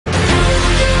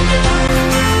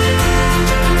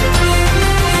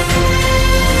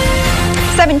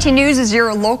17 News is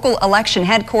your local election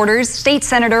headquarters. State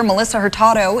Senator Melissa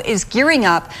Hurtado is gearing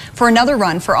up for another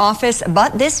run for office,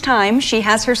 but this time she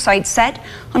has her sights set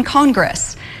on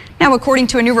Congress. Now, according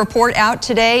to a new report out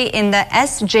today in the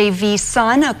SJV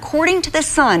Sun, according to the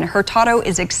Sun, Hurtado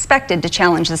is expected to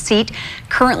challenge the seat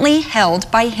currently held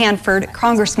by Hanford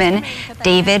Congressman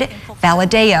David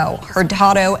Valadao.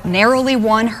 Hurtado narrowly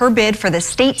won her bid for the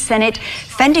state Senate,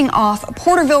 fending off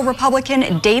Porterville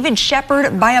Republican David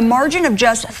Shepard by a margin of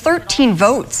just 13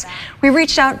 votes. We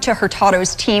reached out to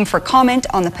Hurtado's team for comment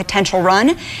on the potential run.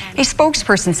 A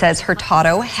spokesperson says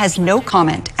Hurtado has no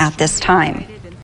comment at this time.